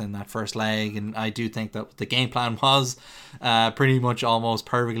adventurous in that first leg, and I do think that the game plan was pretty much almost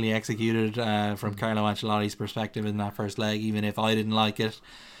perfectly executed from Carlo Ancelotti's perspective in that first leg, even if I didn't like it.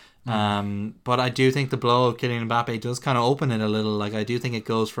 But I do think the blow of Kylian Mbappe does kind of open it a little. Like I do think it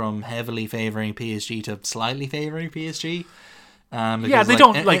goes from heavily favouring PSG to slightly favouring PSG.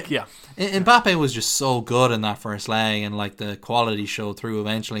 Mbappe was just so good in that first leg, and like the quality showed through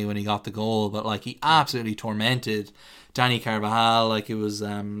eventually when he got the goal. But like he absolutely tormented Dani Carvajal. Like it was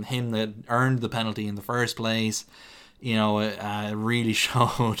him that earned the penalty in the first place. It really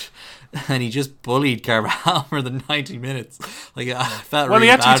showed, and he just bullied Carvajal for the 90 minutes. Like I felt really he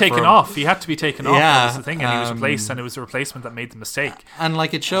had to bad be taken for him. off. He had to be taken off. Yeah, That was the thing, and he was replaced, and it was the replacement that made the mistake. And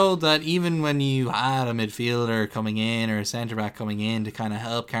like it showed that even when you had a midfielder coming in or a centre back coming in to kind of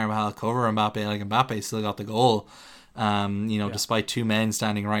help Carvajal cover Mbappe, like Mbappe still got the goal. Despite two men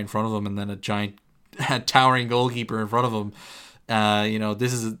standing right in front of him and then a giant towering goalkeeper in front of him.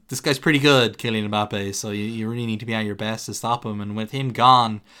 This guy's pretty good, Kylian Mbappe, so you really need to be at your best to stop him. And with him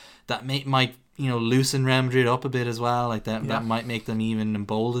gone, that might loosen Real Madrid up a bit as well. Like that might make them even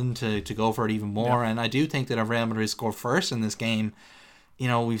emboldened to go for it even more. And I do think that if Real Madrid score first in this game,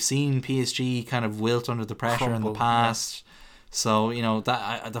 we've seen PSG kind of wilt under the pressure in the past. So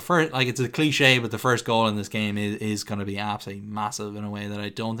that the first, like, it's a cliche, but the first goal in this game is going to be absolutely massive in a way that I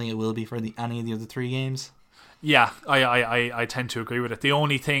don't think it will be for any of the other three games. Yeah, I tend to agree with it. The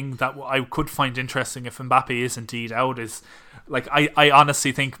only thing that I could find interesting if Mbappe is indeed out is, like, I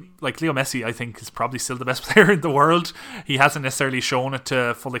honestly think, like, Leo Messi, I think, is probably still the best player in the world. He hasn't necessarily shown it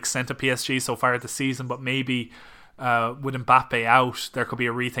to full extent at PSG so far this season, but maybe with Mbappe out, there could be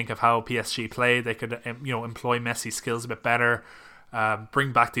a rethink of how PSG play. They could employ Messi's skills a bit better,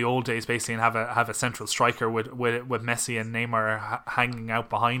 bring back the old days basically, and have a central striker with Messi and Neymar hanging out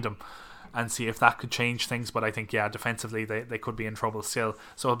behind him, and see if that could change things. But I think, defensively they could be in trouble still.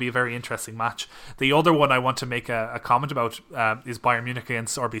 So it'll be a very interesting match. The other one I want to make a comment about is Bayern Munich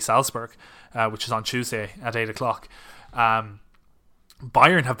against RB Salzburg, which is on Tuesday at 8 o'clock.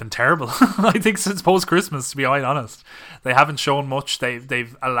 Bayern have been terrible, I think, since post-Christmas, to be quite honest. They haven't shown much.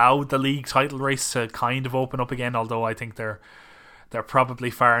 They've allowed the league title race to kind of open up again, although I think they're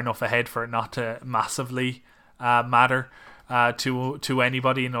probably far enough ahead for it not to massively matter to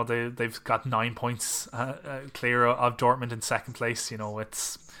anybody. They've got 9 points clear of Dortmund in second place. I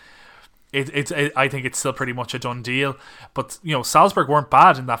think it's still pretty much a done deal. But Salzburg weren't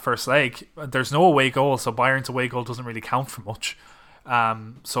bad in that first leg. There's no away goal, so Bayern's away goal doesn't really count for much.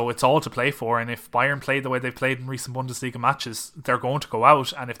 So it's all to play for, and if Bayern play the way they've played in recent Bundesliga matches, they're going to go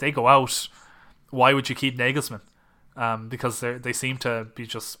out. And if they go out, why would you keep Nagelsmann? Because they seem to be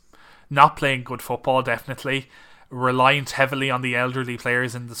just not playing good football, definitely reliant heavily on the elderly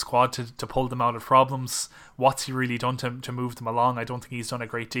players in the squad to pull them out of problems. What's he really done to move them along? I don't think he's done a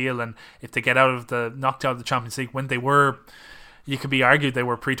great deal. And if they get knocked out of the Champions League, when they were, you could be argued they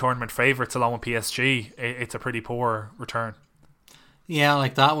were pre-tournament favourites along with PSG, it's a pretty poor return. Yeah,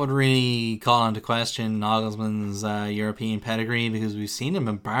 like that would really call into question Nagelsmann's European pedigree, because we've seen him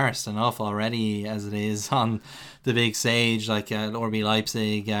embarrassed enough already as it is on the big stage. Like at RB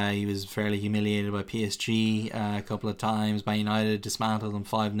Leipzig, he was fairly humiliated by PSG a couple of times. By United, dismantled them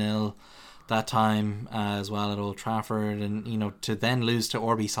 5-0 that time as well at Old Trafford. And to then lose to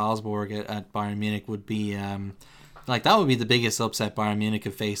RB Salzburg at Bayern Munich would be that would be the biggest upset Bayern Munich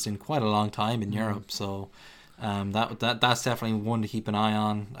have faced in quite a long time in Europe. So that's definitely one to keep an eye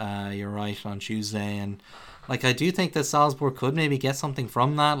on. You're right, on Tuesday. And like I do think that Salzburg could maybe get something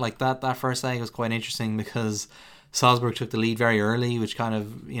from that. Like that first leg was quite interesting because Salzburg took the lead very early, which kind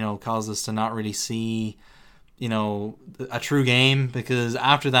of caused us to not really see a true game, because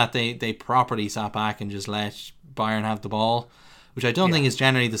after that they properly sat back and just let Bayern have the ball, which I don't think is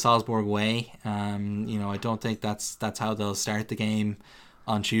generally the Salzburg way. I don't think that's how they'll start the game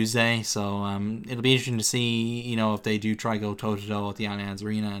on Tuesday. So it'll be interesting to see if they do try go toe-to-toe at the Allianz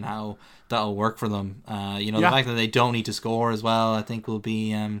Arena and how that'll work for them. The fact that they don't need to score as well, I think will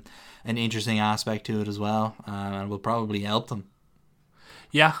be an interesting aspect to it as well, and will probably help them.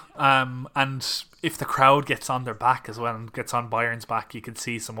 Yeah, and if the crowd gets on their back as well and gets on Bayern's back, you can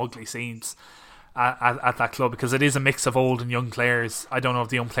see some ugly scenes at that club, because it is a mix of old and young players. I don't know if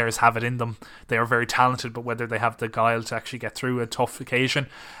the young players have it in them. They are very talented, but whether they have the guile to actually get through a tough occasion,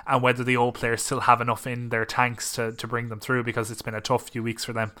 and whether the old players still have enough in their tanks to bring them through, because it's been a tough few weeks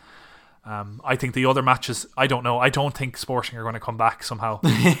for them. I think the other matches, I don't know. I don't think Sporting are going to come back somehow.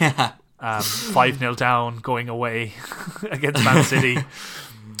 5-0 down, going away against Man City.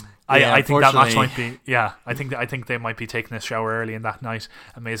 I think that match might be. Yeah, I think they might be taking a shower early in that night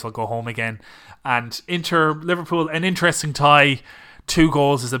and may as well go home again. And Inter Liverpool, an interesting tie. 2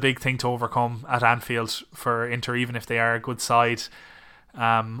 goals is a big thing to overcome at Anfield for Inter, even if they are a good side.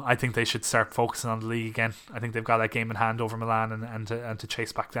 I think they should start focusing on the league again. I think they've got that game in hand over Milan and to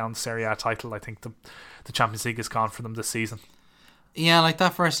chase back down the Serie A title. I think the Champions League is gone for them this season. Yeah, like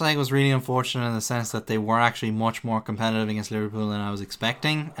that first leg was really unfortunate in the sense that they were actually much more competitive against Liverpool than I was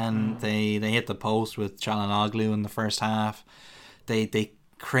expecting, and they hit the post with Çalhanoğlu in the first half. They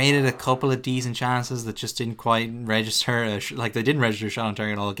created a couple of decent chances that just didn't quite register. Like they didn't register shot on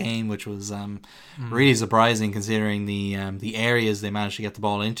target all game, which was really surprising considering the areas they managed to get the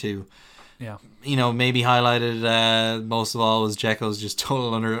ball into. Yeah, maybe highlighted most of all was Dzeko's just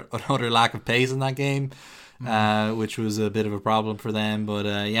total utter lack of pace in that game. Which was a bit of a problem for them. But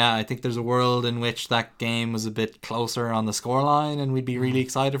I think there's a world in which that game was a bit closer on the scoreline and we'd be really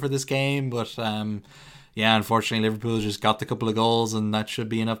excited for this game. But unfortunately Liverpool just got the couple of goals and that should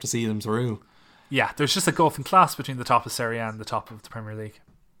be enough to see them through. Yeah, there's just a gulf in class between the top of Serie A and the top of the Premier League.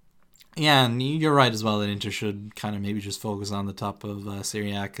 Yeah, and you're right as well that Inter should kind of maybe just focus on the top of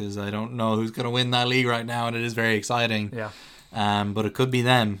Serie A, because I don't know who's going to win that league right now and it is very exciting. Yeah. But it could be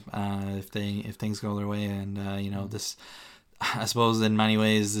them if things go their way, and this, I suppose in many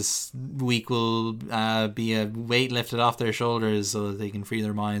ways this week will be a weight lifted off their shoulders so that they can free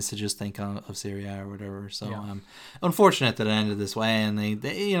their minds to just think of Serie A or whatever. So unfortunate that it ended this way, and they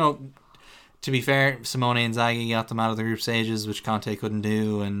to be fair, Simone Inzaghi got them out of the group stages, which Conte couldn't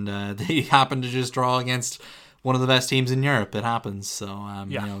do, and they happened to just draw against one of the best teams in Europe. It happens, so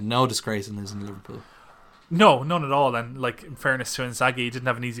no disgrace in losing to Liverpool. No, none at all. And in fairness to Inzaghi, he didn't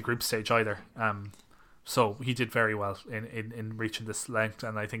have an easy group stage either. So he did very well in reaching this length.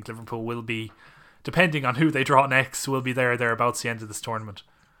 And I think Liverpool will be, depending on who they draw next, will be thereabouts the end of this tournament.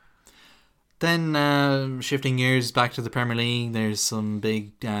 Then shifting gears back to the Premier League, there's some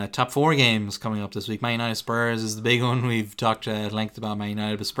big top 4 games coming up this week. Man United Spurs is the big one. We've talked at length about Man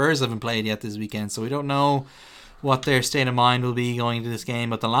United, but Spurs haven't played yet this weekend, so we don't know what their state of mind will be going into this game.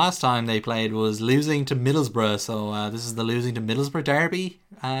 But the last time they played was losing to Middlesbrough, so this is the losing to Middlesbrough derby,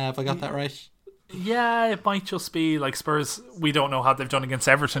 if I got that right. Yeah, it might just be like Spurs. We don't know how they've done against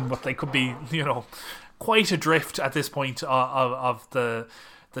Everton, but they could be, quite adrift at this point of the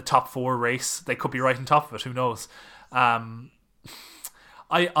top 4 race. They could be right on top of it, who knows. I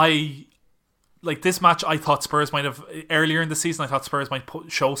like this match. I thought Spurs might have, earlier in the season, I thought Spurs might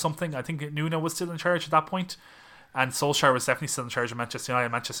show something. I think Nuno was still in charge at that point, and Solskjaer was definitely still in charge of Manchester United.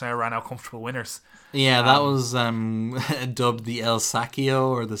 Manchester United ran out comfortable winners. Yeah, that was dubbed the El Sacchio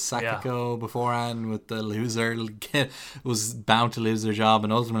or the Sacco beforehand, with the loser was bound to lose their job,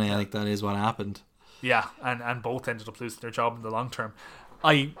 and ultimately I think that is what happened. Yeah, and both ended up losing their job in the long term.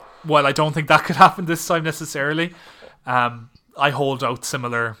 While I don't think that could happen this time necessarily, I hold out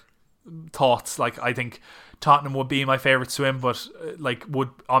similar thoughts. Like, I think Tottenham would be my favourite to win, but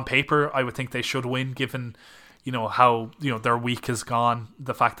on paper I would think they should win, given how their week has gone.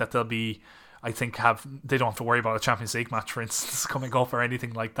 The fact that they'll be, I think, they don't have to worry about a Champions League match, for instance, coming up or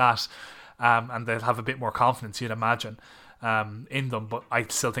anything like that, and they'll have a bit more confidence, you'd imagine, in them. But I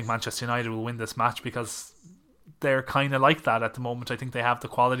still think Manchester United will win this match because they're kind of like that at the moment. I think they have the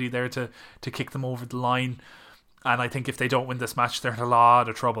quality there to kick them over the line. And I think if they don't win this match, they're in a lot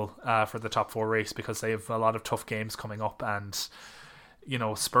of trouble for the top 4 race, because they have a lot of tough games coming up. And,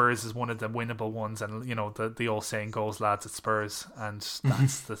 Spurs is one of the winnable ones. And, the old saying goes, lads, at Spurs. And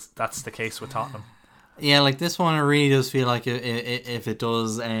that's the case with Tottenham. Yeah, like this one, it really does feel like if it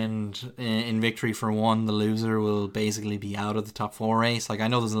does end in victory for one, the loser will basically be out of the top 4 race. Like, I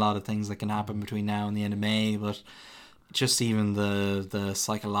know there's a lot of things that can happen between now and the end of May, but just even the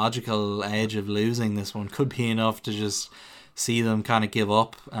psychological edge of losing this one could be enough to just see them kind of give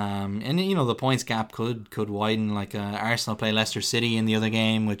up. And the points gap could widen. Like Arsenal play Leicester City in the other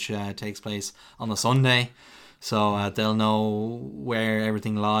game, which takes place on the Sunday. So they'll know where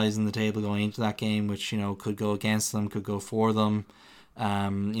everything lies in the table going into that game, which could go against them, could go for them.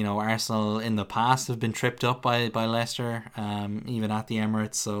 Arsenal in the past have been tripped up by Leicester, even at the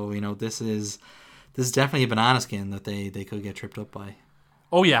Emirates. So this is definitely a banana skin that they could get tripped up by.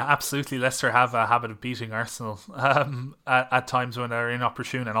 Oh yeah, absolutely. Leicester have a habit of beating Arsenal at times when they're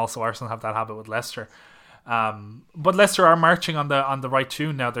inopportune, and also Arsenal have that habit with Leicester. But Leicester are marching on the right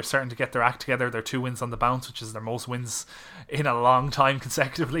tune now. They're starting to get their act together. They're 2 wins on the bounce, which is their most wins in a long time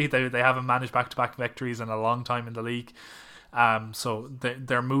consecutively. They haven't managed back-to-back victories in a long time in the league. So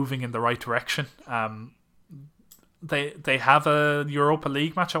they're moving in the right direction. they have a Europa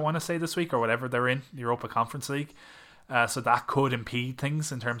League match, I want to say, this week, or whatever they're in, Europa Conference League. So that could impede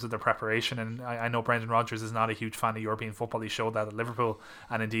things in terms of their preparation. And I know Brendan Rodgers is not a huge fan of European football. He showed that at Liverpool,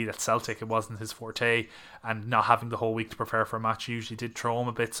 and indeed at Celtic it wasn't his forte. And not having the whole week to prepare for a match usually did throw him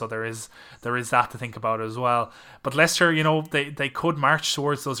a bit. So there is that to think about as well. But Leicester, they could march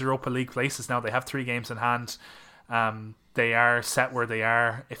towards those Europa League places now. They have 3 games in hand. They are set where they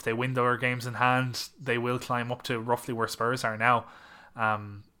are. If they win their games in hand, they will climb up to roughly where Spurs are now.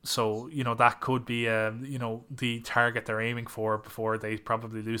 So, that could be, the target they're aiming for before they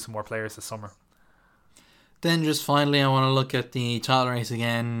probably lose some more players this summer. Then just finally, I want to look at the title race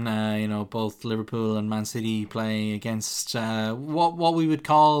again. Both Liverpool and Man City play against what we would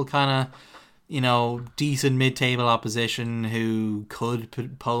call kind of, decent mid-table opposition who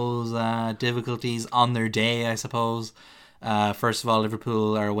could pose difficulties on their day, I suppose. First of all,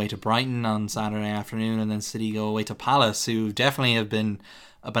 Liverpool are away to Brighton on Saturday afternoon, and then City go away to Palace, who definitely have been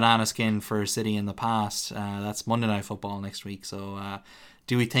a banana skin for City in the past. That's Monday Night Football next week. So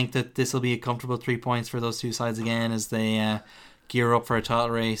do we think that this will be a comfortable 3 points for those two sides again as they gear up for a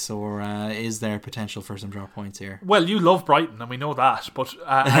title race, or is there potential for some drop points here? Well, you love Brighton, and we know that, but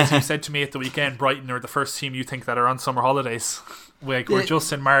as you said to me at the weekend, Brighton are the first team you think that are on summer holidays. We're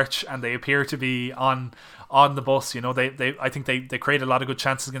just in March, and they appear to be on the bus. I think they created a lot of good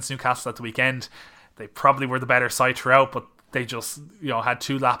chances against Newcastle at the weekend. They probably were the better side throughout, but they just had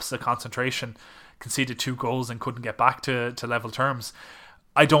 2 lapses of concentration, conceded 2 goals, and couldn't get back to level terms.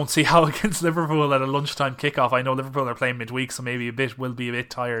 I don't see how against Liverpool at a lunchtime kickoff. I know Liverpool are playing midweek, so maybe will be a bit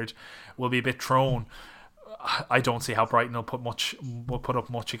tired, will be a bit thrown. I don't see how Brighton will put up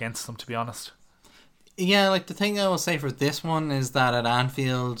much against them, to be honest. Yeah, like the thing I will say for this one is that at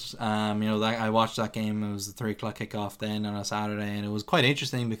Anfield, I watched that game. It was the 3 o'clock kickoff then on a Saturday, and it was quite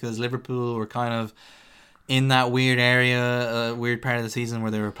interesting because Liverpool were kind of in that weird area, weird part of the season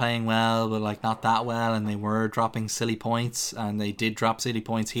where they were playing well, but like not that well, and they were dropping silly points, and they did drop silly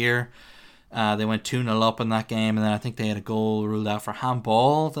points here. They went 2-0 up in that game, and then I think they had a goal ruled out for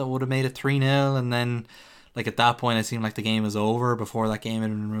handball that would have made it 3-0, and then like at that point it seemed like the game was over before that game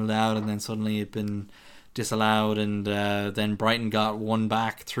had been ruled out, and then suddenly it'd been disallowed, and then Brighton got one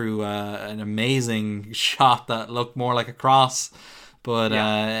back through an amazing shot that looked more like a cross, but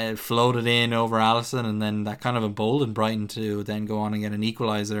it floated in over Alisson, and then that kind of emboldened Brighton to then go on and get an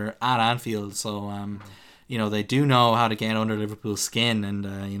equaliser at Anfield. So they do know how to get under Liverpool's skin, and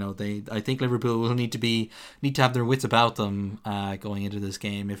I think Liverpool will need to have their wits about them going into this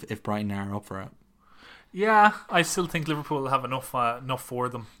game if Brighton are up for it. Yeah, I still think Liverpool will have enough for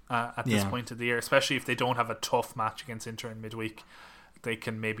them at this point of the year, especially if they don't have a tough match against Inter in midweek. They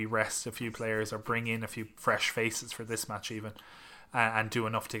can maybe rest a few players or bring in a few fresh faces for this match even, and do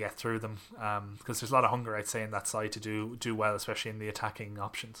enough to get through them, because there's a lot of hunger, I'd say, in that side to do well, especially in the attacking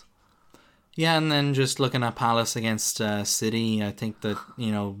options. Yeah, and then just looking at Palace against City, I think that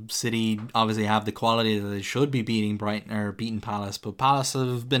City obviously have the quality that they should be beating Brighton or beating Palace, but Palace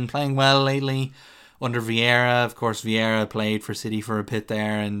have been playing well lately under Vieira. Of course, Vieira played for City for a bit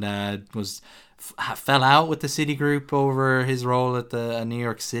there and fell out with the City group over his role at the New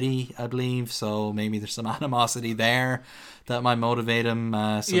York City, I believe. So maybe there's some animosity there that might motivate him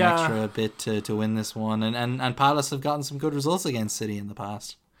extra bit to win this one. And Palace have gotten some good results against City in the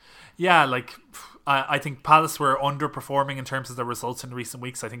past. Yeah, I think Palace were underperforming in terms of their results in recent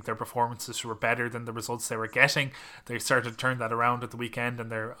weeks. I think their performances were better than the results they were getting. They started to turn that around at the weekend,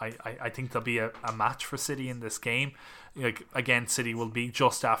 and I think there'll be a match for City in this game. Again, City will be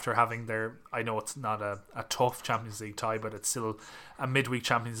just after having I know it's not a tough Champions League tie, but it's still a midweek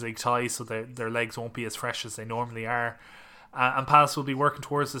Champions League tie, so their legs won't be as fresh as they normally are. And Palace will be working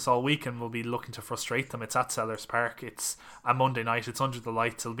towards this all week and will be looking to frustrate them. It's at Sellers Park. It's a Monday night. It's under the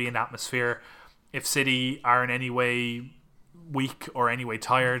lights. It'll be an atmosphere. If City are in any way weak or any way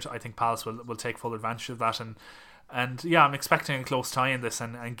tired, I think Palace will take full advantage of that. And yeah, I'm expecting a close tie in this.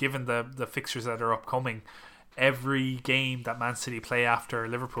 And given the fixtures that are upcoming, every game that Man City play after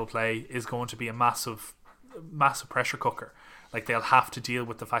Liverpool play is going to be a massive pressure cooker. Like, they'll have to deal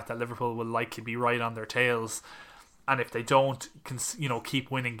with the fact that Liverpool will likely be right on their tails. And if they don't,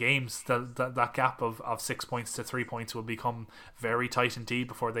 keep winning games, that gap of 6 points to 3 points will become very tight indeed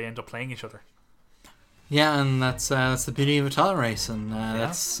before they end up playing each other. Yeah, and that's the beauty of a title race, and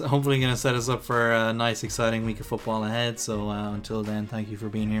that's hopefully going to set us up for a nice, exciting week of football ahead. So until then, thank you for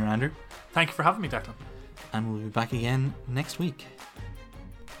being here, Andrew. Thank you for having me, Declan. And we'll be back again next week.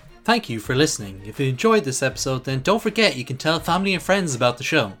 Thank you for listening. If you enjoyed this episode, then don't forget you can tell family and friends about the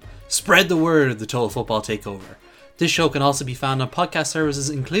show. Spread the word of the Total Football Takeover. This show can also be found on podcast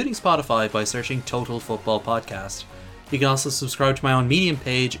services including Spotify by searching Total Football Podcast. You can also subscribe to my own Medium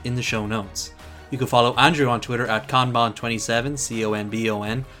page in the show notes. You can follow Andrew on Twitter at Conbon27,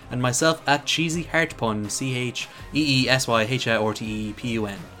 CONBON, and myself at CheesyHeartPun,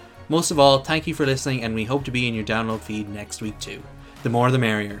 CheesyHeartPun. Most of all, thank you for listening, and we hope to be in your download feed next week too. The more the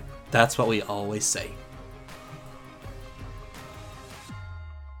merrier. That's what we always say.